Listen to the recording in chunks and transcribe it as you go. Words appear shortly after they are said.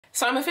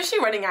So I'm officially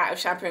running out of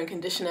shampoo and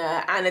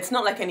conditioner, and it's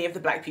not like any of the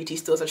black beauty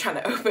stores are trying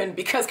to open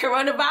because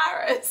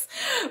coronavirus.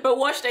 But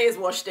wash day is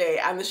wash day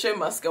and the show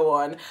must go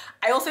on.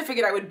 I also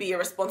figured I would be a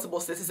responsible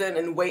citizen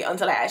and wait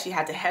until I actually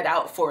had to head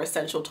out for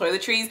essential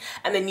toiletries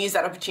and then use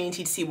that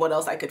opportunity to see what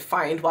else I could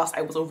find whilst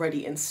I was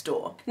already in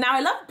store. Now I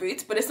love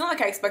Boots, but it's not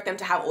like I expect them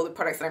to have all the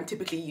products that I'm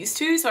typically used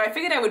to, so I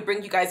figured I would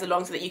bring you guys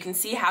along so that you can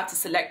see how to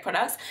select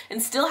products and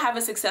still have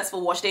a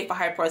successful wash day for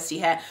high porosity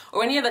hair,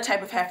 or any other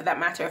type of hair for that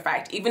matter of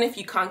fact, even if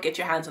you can't get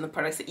your hands on the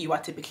products that you are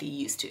typically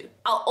used to.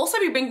 I'll also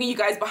be bringing you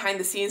guys behind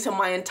the scenes for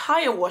my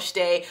entire wash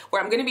day,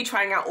 where I'm going to be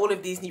trying out all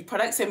of these new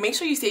products, so make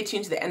sure you stay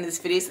tuned to the end of this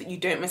video so that you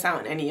don't miss out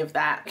on any of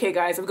that. Okay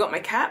guys, I've got my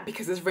cap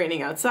because it's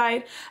raining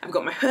outside, I've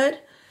got my hood,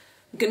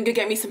 I'm gonna go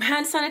get me some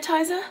hand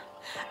sanitizer,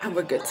 and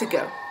we're good to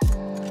go.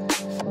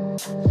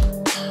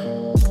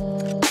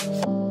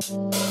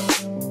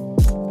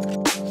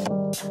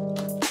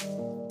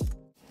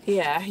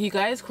 Yeah, you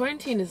guys,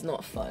 quarantine is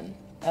not fun.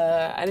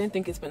 I don't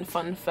think it's been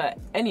fun for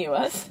any of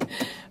us,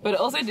 but it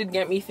also did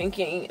get me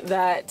thinking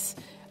that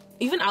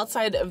even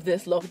outside of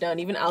this lockdown,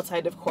 even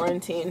outside of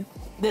quarantine,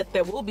 that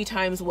there will be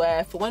times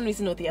where for one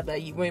reason or the other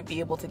you won't be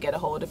able to get a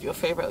hold of your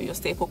favorite or your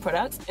staple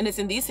products. And it's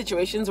in these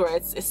situations where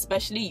it's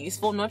especially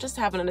useful not just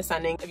to have an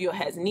understanding of your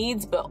hair's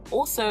needs, but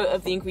also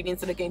of the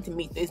ingredients that are going to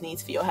meet those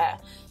needs for your hair.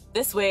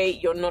 This way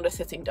you're not a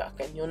sitting duck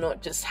and you're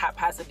not just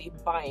haphazardly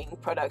buying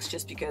products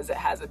just because it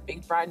has a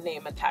big brand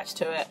name attached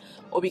to it,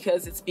 or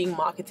because it's being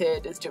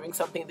marketed as doing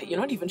something that you're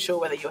not even sure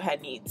whether your hair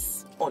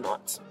needs or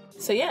not.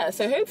 So yeah,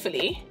 so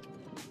hopefully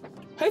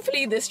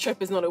this trip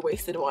is not a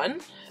wasted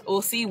one.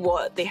 We'll see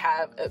what they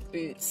have at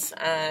Boots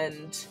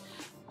and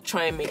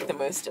try and make the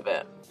most of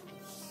it.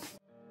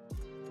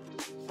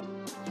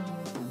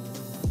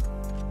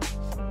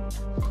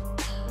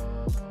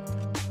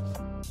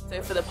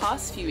 So for the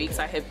past few weeks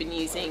I have been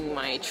using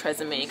my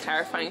Tresemme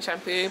clarifying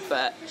shampoo,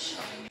 but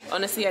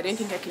honestly I don't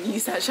think I can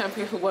use that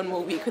shampoo for one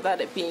more week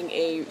without it being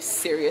a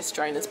serious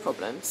dryness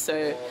problem.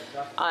 So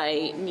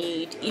I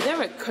need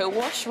either a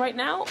co-wash right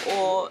now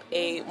or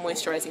a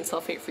moisturizing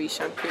sulfate-free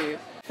shampoo.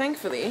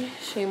 Thankfully,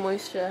 Shea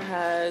Moisture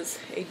has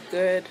a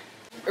good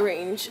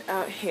range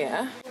out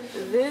here.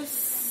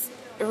 This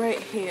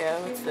right here,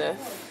 what's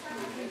this?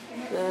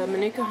 The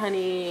Manuka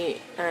Honey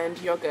and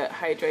Yogurt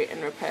Hydrate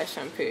and Repair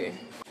Shampoo.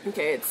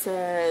 Okay, it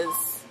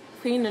says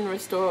clean and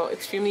restore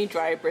extremely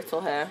dry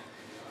brittle hair.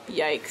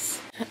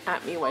 Yikes.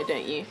 At me, why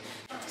don't you?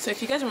 So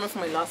if you guys remember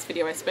from my last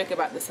video, I spoke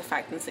about the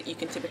surfactants that you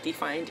can typically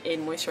find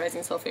in moisturizing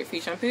sulfate-free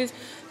shampoos.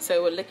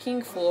 So we're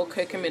looking for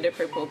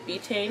cocamidopropyl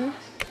betaine.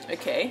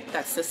 Okay,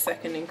 that's the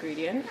second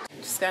ingredient.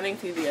 Just scanning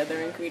through the other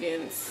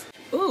ingredients.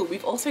 Ooh,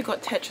 we've also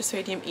got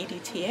tetrasodium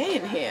EDTA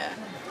in here.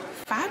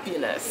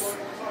 Fabulous.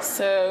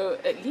 So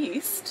at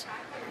least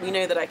we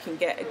know that I can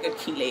get a good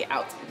Keeley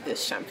out of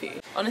this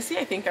shampoo. Honestly,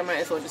 I think I might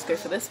as well just go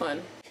for this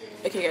one.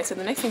 Okay guys, so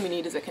the next thing we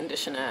need is a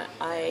conditioner.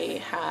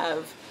 I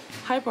have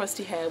high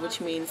porosity hair, which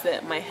means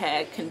that my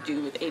hair can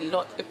do with a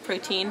lot of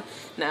protein.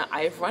 Now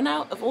I've run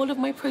out of all of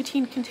my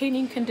protein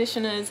containing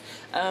conditioners.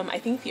 I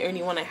think the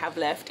only one I have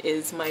left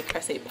is my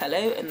Cresse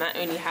Pello, and that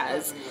only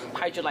has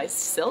hydrolyzed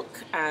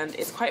silk and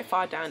it's quite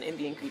far down in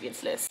the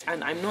ingredients list,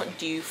 and I'm not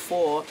due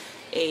for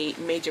a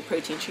major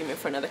protein treatment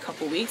for another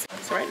couple weeks.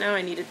 So right now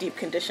I need a deep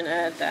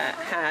conditioner that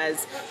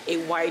has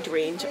a wide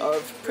range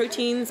of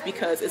proteins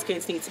because it's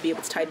going to need to be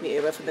able to tide me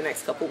over for the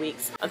next couple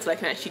weeks until I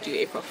can actually do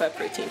a proper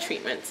protein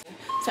treatment.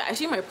 So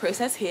actually my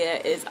process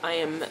here is I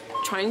am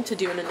trying to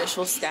do an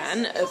initial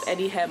scan of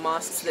any hair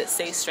masks that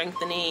say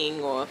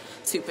strengthening or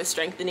super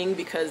strengthening,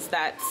 because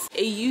that's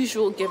a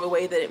usual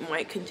giveaway that it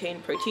might contain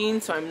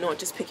protein, so I'm not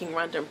just picking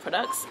random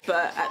products.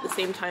 But at the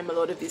same time, a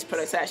lot of these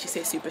products that actually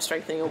say super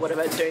strengthening or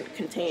whatever don't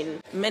contain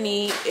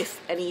many,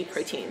 if any,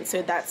 protein,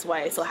 so that's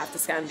why I still have to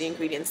scan the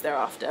ingredients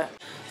thereafter.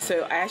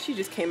 So I actually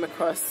just came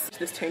across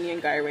this Toni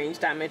 & Guy range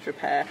Damage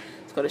Repair.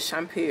 It's got a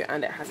shampoo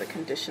and it has a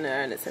conditioner,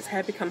 and it says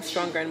hair becomes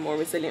stronger and more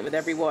resilient with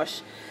every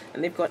wash.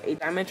 And they've got a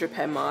damage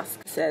repair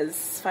mask. It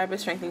says fiber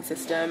strengthening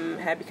system,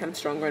 hair becomes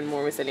stronger and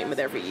more resilient with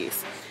every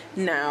use.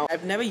 Now,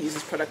 I've never used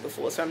this product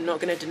before, so I'm not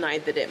going to deny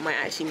that it might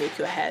actually make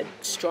your hair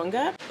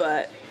stronger,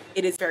 but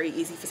it is very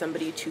easy for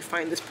somebody to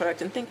find this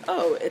product and think,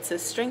 oh, it's a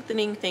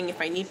strengthening thing.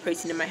 If I need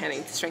protein in my hair, I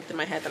need to strengthen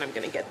my hair, then I'm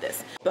going to get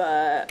this.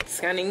 But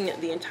scanning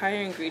the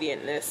entire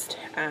ingredient list,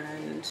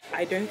 and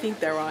I don't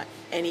think there are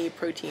any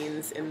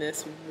proteins in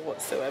this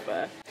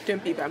whatsoever.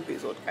 Don't be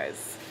bamboozled,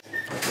 guys.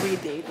 Read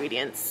the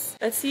ingredients.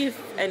 Let's see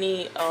if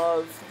any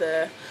of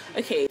the...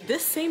 Okay,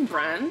 this same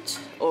brand,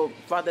 or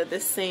rather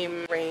this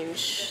same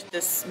range,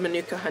 this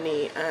Manuka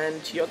Honey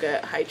and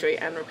Yogurt Hydrate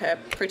and Repair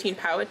Protein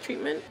Power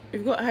Treatment.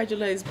 We've got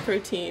hydrolyzed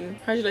protein,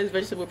 hydrolyzed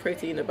vegetable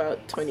protein,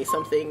 about 20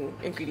 something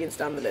ingredients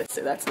down the list,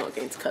 so that's not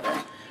going to cut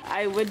it.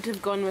 I would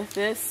have gone with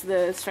this,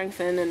 the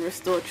Strengthen and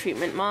Restore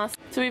Treatment Mask.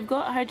 So we've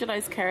got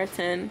hydrolyzed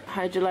keratin,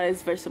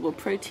 hydrolyzed vegetable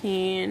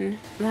protein.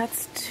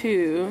 That's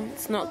 2.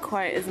 It's not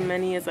quite as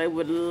many as I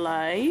would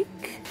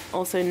like.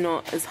 Also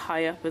not as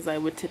high up as I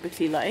would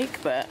typically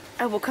like, but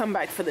I will come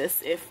back for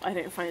this if I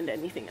don't find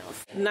anything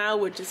else. Now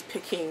we're just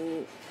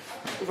picking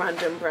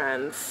random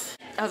brands.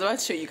 I was about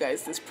to show you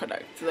guys this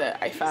product that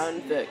I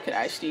found that could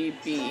actually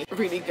be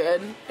really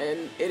good,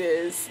 and it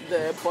is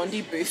the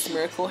Bondi Boost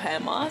Miracle Hair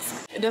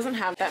Mask. It doesn't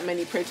have that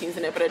many proteins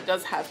in it, but it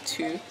does have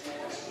 2. It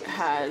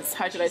has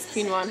hydrolyzed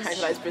quinoa and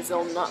hydrolyzed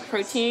Brazil nut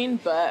protein,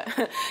 but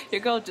your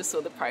girl just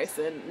saw the price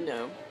and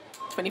no,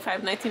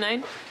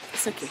 $25.99.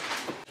 It's okay.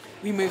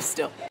 We move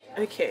still.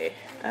 Okay,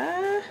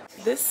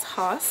 this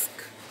husk,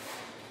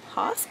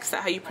 is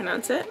that how you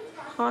pronounce it?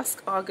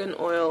 Husk argan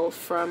oil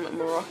from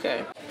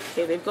Morocco.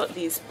 Okay, they've got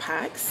these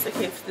packs.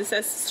 Okay, this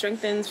says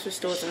strengthens,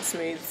 restores and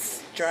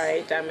smooths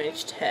dry,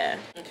 damaged hair.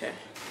 Okay.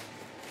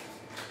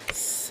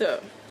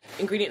 So,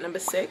 ingredient number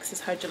 6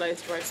 is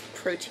hydrolyzed rice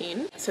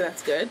protein. So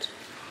that's good.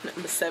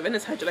 Number 7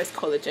 is hydrolyzed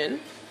collagen.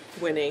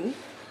 Winning.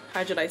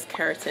 Hydrolyzed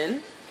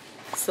keratin.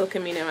 Silk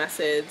amino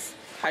acids.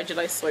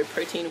 Hydrolyzed soy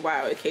protein.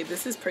 Wow, okay,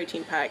 this is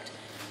protein packed.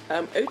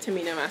 Oat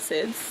amino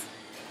acids.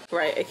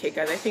 Right, okay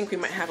guys, I think we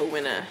might have a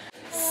winner.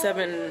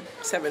 Seven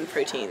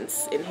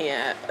proteins in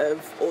here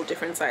of all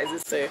different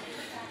sizes, so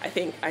I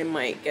think I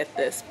might get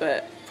this,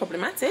 but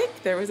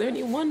problematic, there is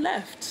only 1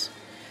 left.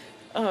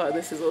 Oh,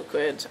 this is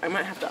awkward. I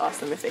might have to ask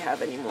them if they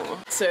have any more.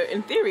 So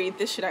in theory,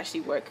 this should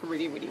actually work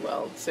really, really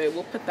well. So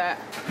we'll put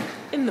that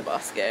in the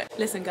basket.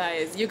 Listen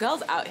guys, your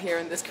girl's out here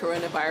in this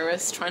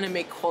coronavirus trying to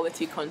make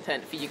quality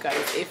content for you guys.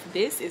 If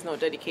this is not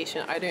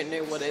dedication, I don't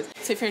know what is.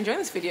 So if you're enjoying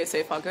this video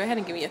so far, go ahead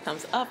and give me a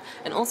thumbs up.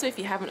 And also if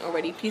you haven't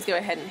already, please go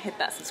ahead and hit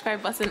that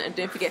subscribe button, and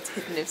don't forget to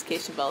hit the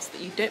notification bell so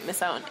that you don't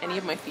miss out on any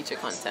of my future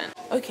content.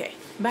 Okay,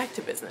 back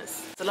to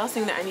business. The last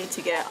thing that I need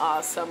to get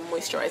are some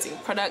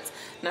moisturizing products.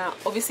 Now,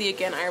 obviously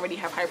again, I already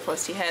have high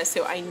porosity hair,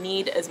 so I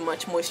need as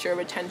much moisture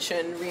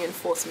retention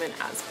reinforcement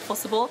as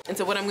possible. And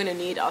so what I'm gonna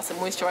need are some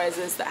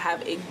moisturizers that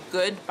have a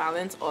good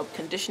balance of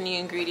conditioning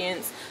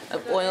ingredients,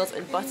 of oils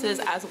and butters,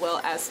 as well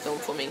as film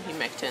forming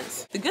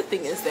humectants. The good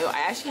thing is though,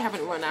 I actually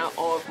haven't run out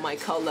of my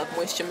Curl Love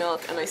Moisture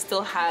Milk, and I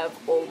still have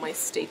all my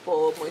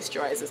staple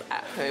moisturizers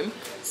at home.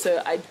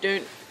 So I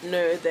don't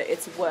know that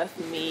it's worth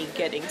me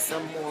getting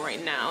some more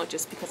right now,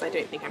 just because I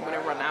don't think I'm gonna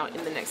run out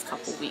in the next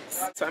couple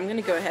weeks. So I'm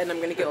gonna go ahead and I'm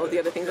gonna get all the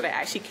other things that I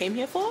actually came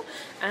here for,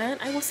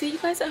 and I will see you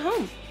guys at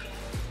home.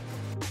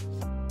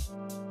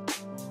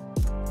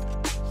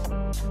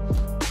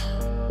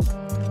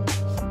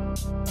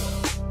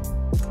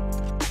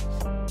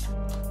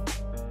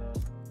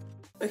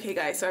 Okay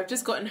guys, so I've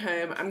just gotten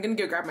home. I'm gonna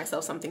go grab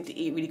myself something to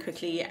eat really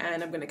quickly,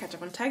 and I'm gonna catch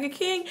up on Tiger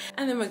King,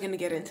 and then we're gonna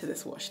get into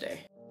this wash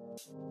day.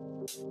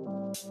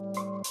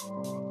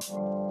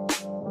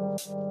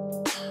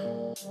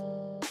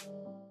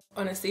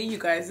 Honestly, you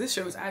guys, this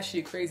show is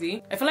actually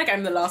crazy. I feel like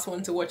I'm the last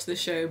one to watch the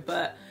show,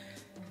 but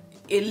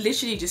it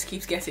literally just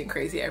keeps getting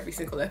crazy every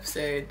single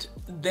episode.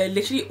 They're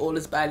literally all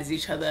as bad as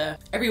each other.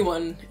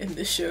 Everyone in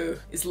this show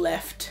is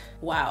left.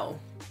 Wow.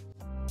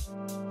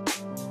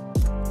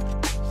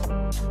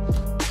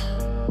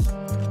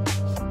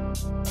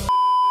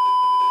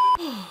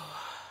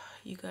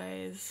 You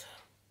guys,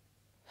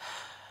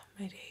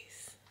 my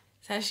days.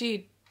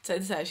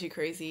 It's actually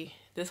crazy.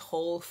 This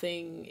whole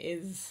thing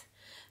is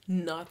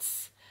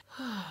nuts.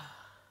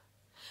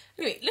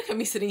 Anyway, look at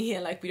me sitting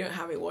here like we don't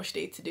have a wash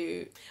day to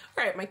do.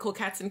 All right, my cool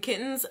cats and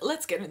kittens,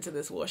 let's get into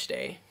this wash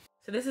day.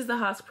 So this is the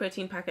Husk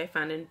protein pack I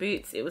found in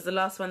Boots. It was the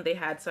last one they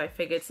had, so I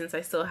figured since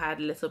I still had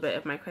a little bit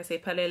of my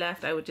Cresse Pelo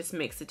left, I would just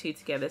mix the 2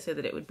 together so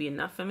that it would be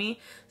enough for me.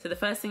 So the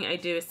first thing I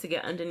do is to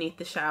get underneath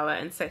the shower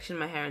and section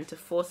my hair into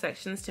 4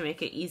 sections to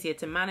make it easier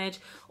to manage,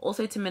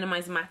 also to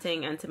minimize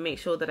matting and to make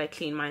sure that I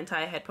clean my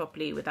entire head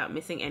properly without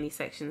missing any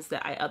sections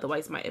that I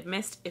otherwise might have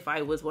missed if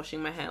I was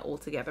washing my hair all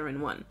together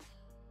in one.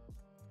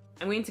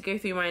 I'm going to go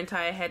through my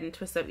entire head and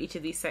twist up each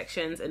of these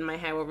sections, and my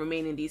hair will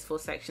remain in these 4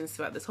 sections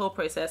throughout this whole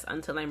process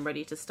until I'm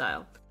ready to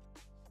style.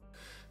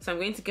 So I'm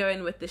going to go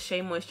in with the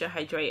Shea Moisture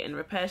Hydrate and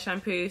Repair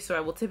shampoo. So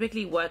I will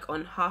typically work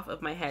on half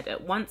of my head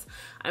at once.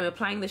 I'm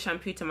applying the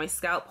shampoo to my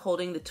scalp,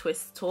 holding the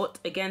twist taut,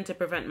 again to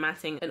prevent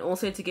matting and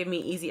also to give me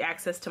easy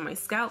access to my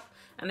scalp.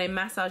 And I'm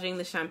massaging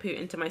the shampoo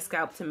into my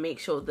scalp to make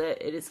sure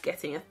that it is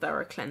getting a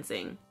thorough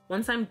cleansing.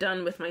 Once I'm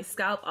done with my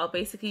scalp, I'll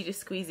basically just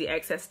squeeze the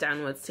excess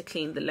downwards to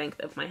clean the length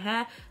of my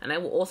hair, and I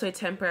will also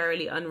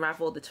temporarily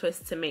unravel the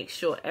twist to make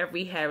sure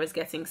every hair is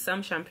getting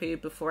some shampoo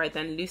before I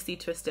then loosely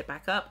twist it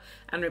back up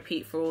and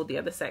repeat for all the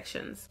other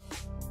sections.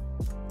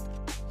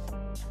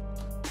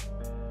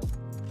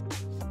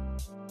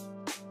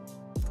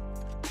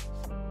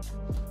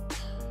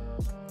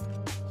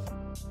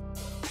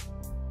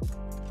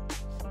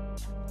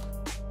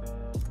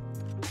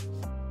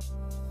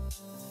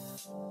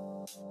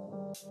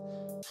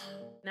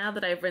 Now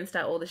that I've rinsed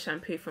out all the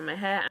shampoo from my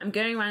hair, I'm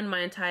going around my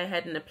entire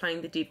head and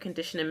applying the deep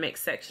conditioner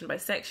mix section by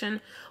section.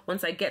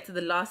 Once I get to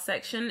the last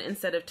section,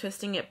 instead of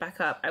twisting it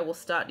back up, I will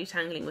start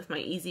detangling with my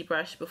easy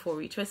brush before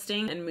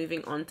retwisting and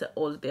moving on to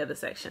all of the other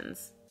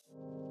sections.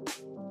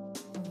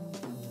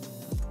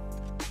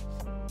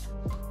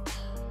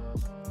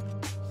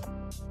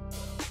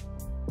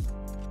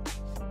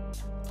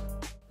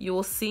 You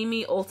will see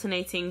me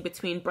alternating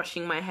between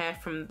brushing my hair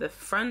from the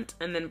front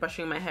and then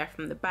brushing my hair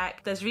from the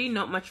back. There's really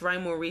not much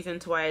rhyme or reason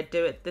to why I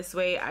do it this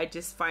way. I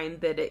just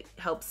find that it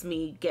helps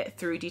me get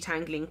through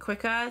detangling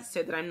quicker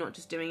so that I'm not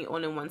just doing it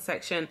all in one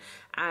section,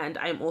 and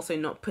I'm also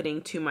not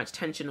putting too much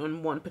tension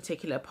on one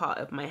particular part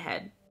of my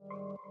head.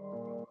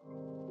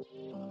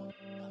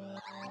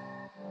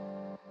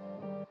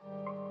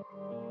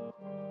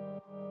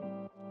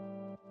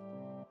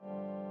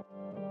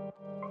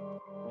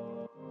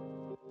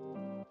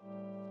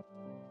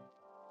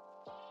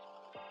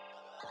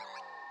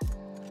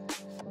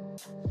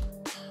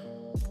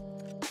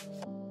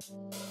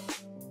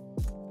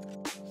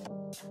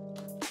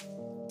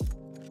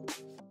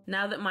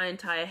 Now that my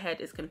entire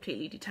head is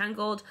completely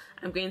detangled,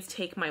 I'm going to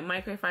take my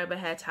microfiber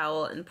hair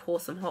towel and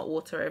pour some hot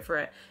water over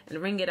it and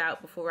wring it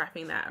out before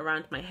wrapping that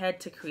around my head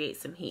to create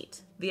some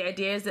heat. The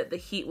idea is that the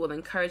heat will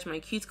encourage my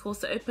cuticles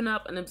to open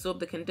up and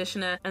absorb the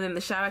conditioner, and then the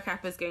shower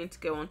cap is going to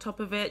go on top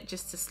of it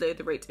just to slow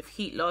the rate of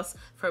heat loss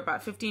for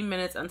about 15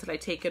 minutes until I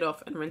take it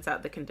off and rinse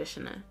out the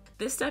conditioner.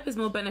 This step is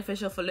more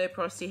beneficial for low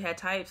porosity hair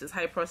types, as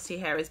high porosity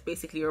hair is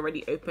basically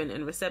already open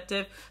and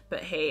receptive,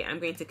 but hey, I'm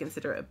going to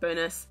consider it a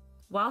bonus.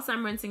 Whilst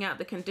I'm rinsing out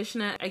the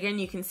conditioner, again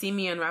you can see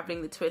me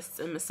unraveling the twists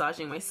and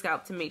massaging my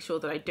scalp to make sure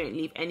that I don't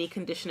leave any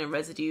conditioner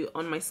residue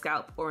on my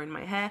scalp or in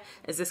my hair,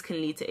 as this can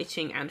lead to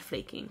itching and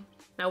flaking.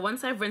 Now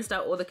once I've rinsed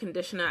out all the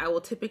conditioner, I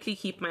will typically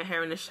keep my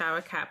hair in a shower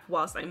cap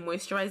whilst I'm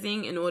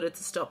moisturizing in order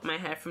to stop my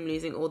hair from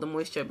losing all the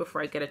moisture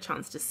before I get a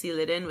chance to seal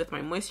it in with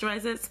my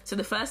moisturizers. So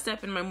the first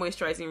step in my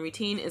moisturizing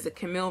routine is a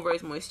Camille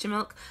Rose Moisture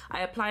Milk.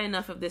 I apply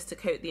enough of this to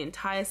coat the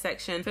entire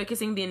section,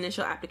 focusing the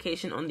initial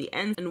application on the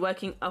ends and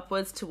working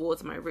upwards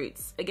towards my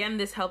roots. Again,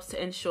 this helps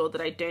to ensure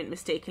that I don't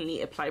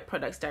mistakenly apply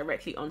products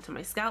directly onto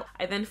my scalp.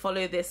 I then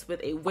follow this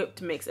with a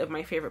whipped mix of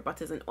my favorite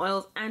butters and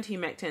oils and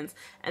humectants,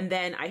 and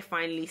then I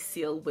finally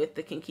seal with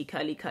the Kinky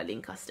Curly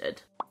Curling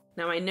Custard.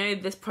 Now I know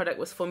this product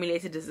was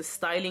formulated as a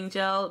styling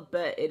gel,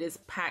 but it is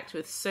packed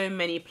with so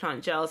many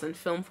plant gels and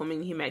film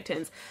forming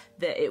humectants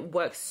that it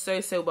works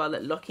so well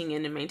at locking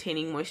in and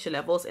maintaining moisture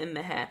levels in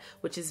the hair,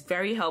 which is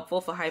very helpful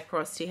for high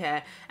porosity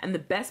hair. And the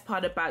best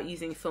part about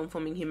using film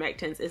forming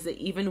humectants is that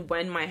even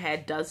when my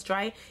hair does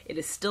dry, it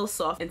is still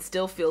soft and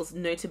still feels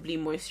notably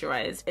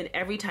moisturized. And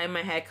every time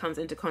my hair comes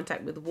into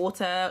contact with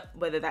water,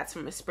 whether that's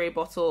from a spray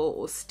bottle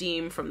or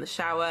steam from the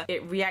shower,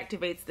 it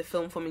reactivates the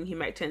film forming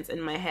humectants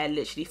and my hair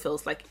literally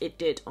feels like it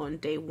did on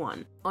day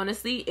one.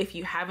 Honestly, if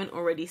you haven't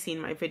already seen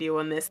my video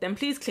on this, then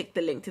please click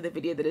the link to the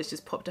video that has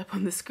just popped up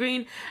on the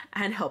screen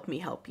and help me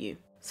help you.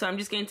 So I'm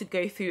just going to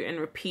go through and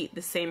repeat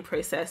the same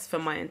process for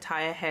my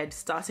entire head,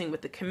 starting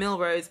with the Camille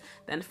Rose,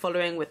 then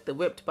following with the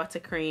whipped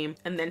buttercream,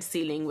 and then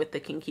sealing with the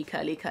Kinky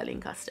Curly Curling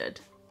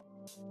Custard.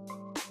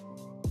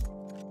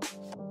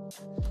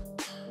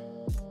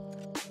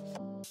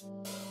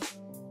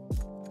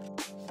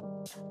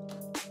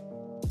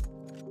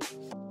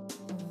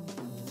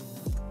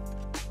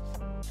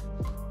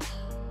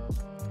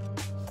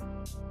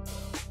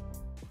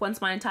 Once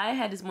my entire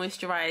head is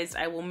moisturized,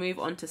 I will move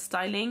on to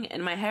styling,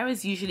 and my hair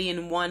is usually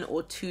in 1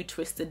 or 2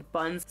 twisted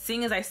buns.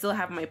 Seeing as I still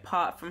have my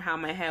part from how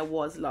my hair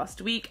was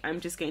last week, I'm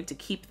just going to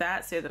keep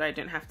that so that I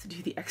don't have to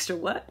do the extra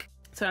work.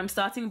 So I'm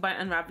starting by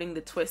unraveling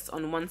the twists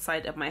on one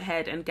side of my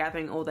head and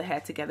gathering all the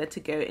hair together to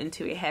go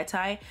into a hair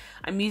tie.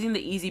 I'm using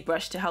the easy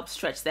brush to help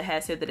stretch the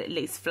hair so that it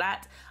lays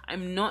flat.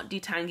 I'm not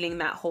detangling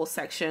that whole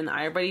section.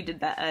 I already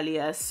did that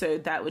earlier, so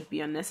that would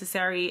be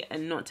unnecessary,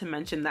 and not to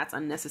mention that's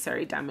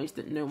unnecessary damage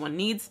that no one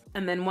needs.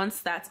 And then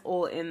once that's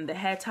all in the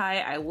hair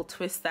tie, I will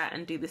twist that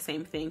and do the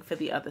same thing for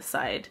the other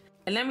side.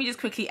 And let me just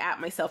quickly at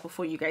myself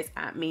before you guys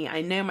at me.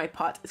 I know my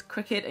part is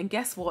crooked, and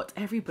guess what?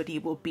 Everybody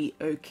will be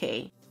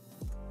okay.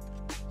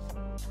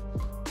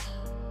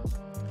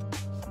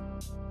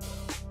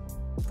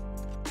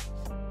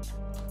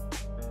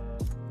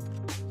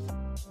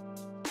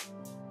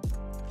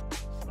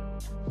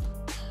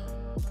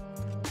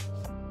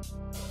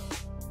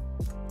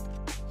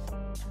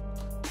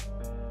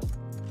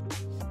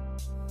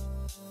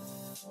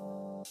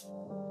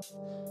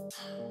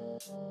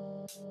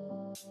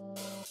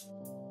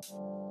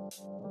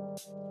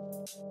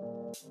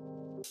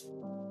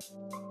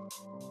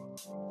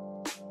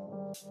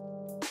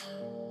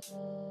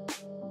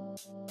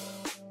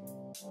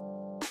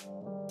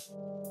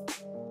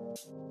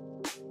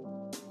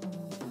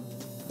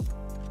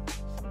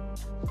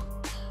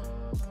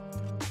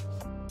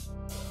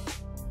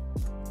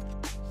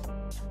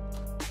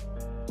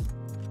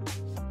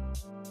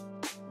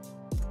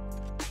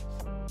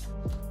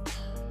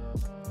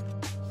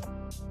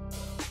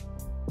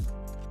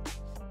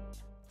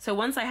 So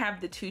once I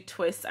have the 2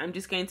 twists, I'm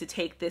just going to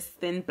take this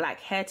thin black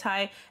hair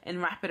tie and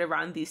wrap it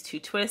around these 2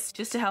 twists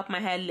just to help my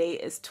hair lay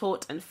as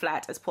taut and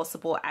flat as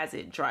possible as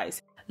it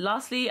dries.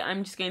 Lastly,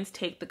 I'm just going to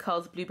take the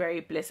Curls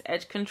Blueberry Bliss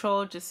Edge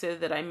Control just so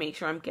that I make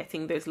sure I'm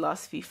getting those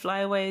last few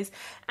flyaways.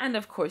 And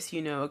of course,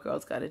 you know a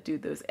girl's gotta do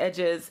those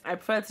edges. I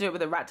prefer to do it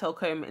with a rat tail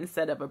comb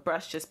instead of a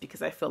brush just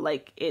because I feel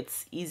like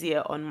it's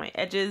easier on my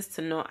edges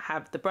to not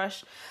have the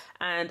brush.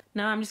 And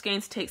Now I'm just going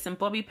to take some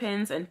bobby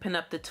pins and pin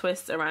up the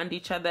twists around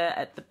each other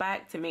at the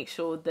back to make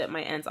sure that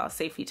my ends are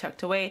safely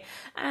tucked away,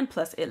 and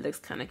plus it looks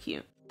kind of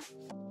cute.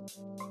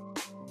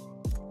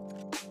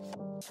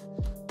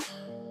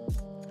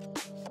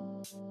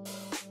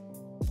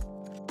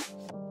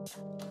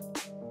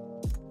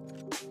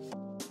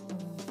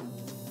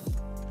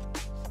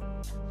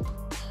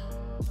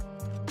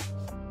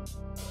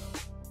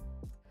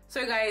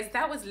 So guys,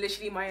 that was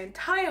literally my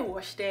entire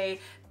wash day.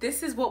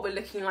 This is what we're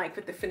looking like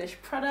with the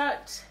finished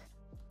product.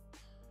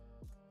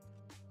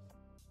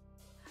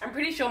 I'm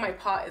pretty sure my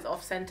part is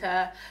off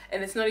center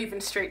and it's not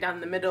even straight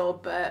down the middle,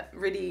 but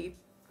really,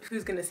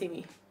 who's gonna see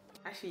me?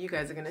 Actually, you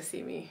guys are gonna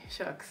see me,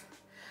 shucks.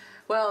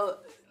 Well,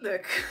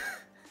 look.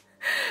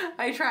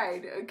 I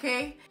tried,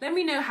 okay? Let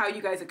me know how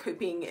you guys are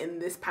coping in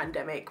this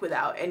pandemic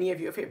without any of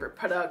your favorite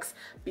products,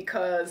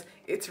 because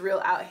it's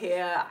real out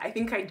here. I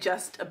think I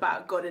just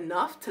about got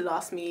enough to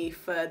last me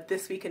for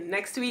this week and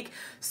next week,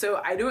 so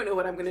I don't know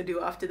what I'm gonna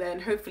do after then.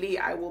 Hopefully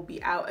I will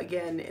be out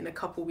again in a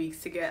couple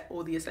weeks to get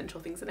all the essential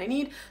things that I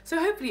need, so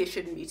hopefully it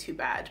shouldn't be too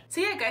bad. So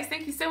yeah guys,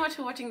 thank you so much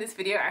for watching this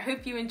video. I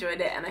hope you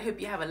enjoyed it and I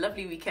hope you have a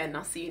lovely weekend.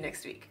 I'll see you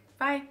next week.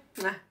 Bye.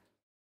 Mwah.